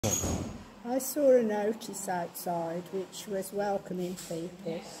I saw a notice outside which was welcoming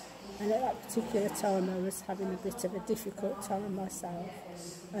people, and at that particular time I was having a bit of a difficult time myself,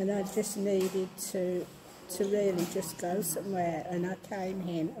 and I just needed to really just go somewhere, and I came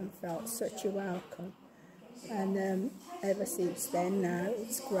in and felt such a welcome, and ever since then now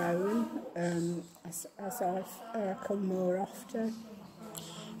it's grown as I've come more often.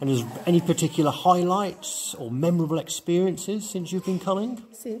 And is any particular highlights or memorable experiences since you've been coming?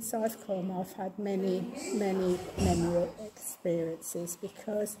 Since I've come, I've had many memorable experiences,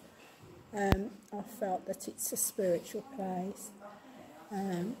 because I felt that it's a spiritual place.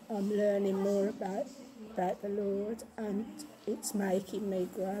 I'm learning more about the Lord, and it's making me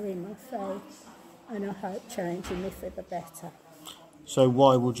grow in my faith, and I hope changing me for the better. So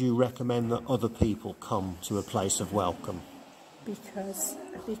why would you recommend that other people come to a place of welcome? Because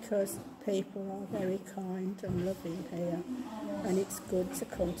people are very kind and loving here, and it's good to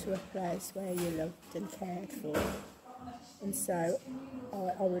come to a place where you're loved and cared for. And so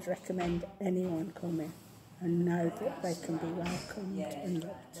I would recommend anyone coming and know that they can be welcomed and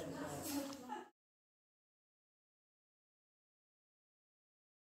loved.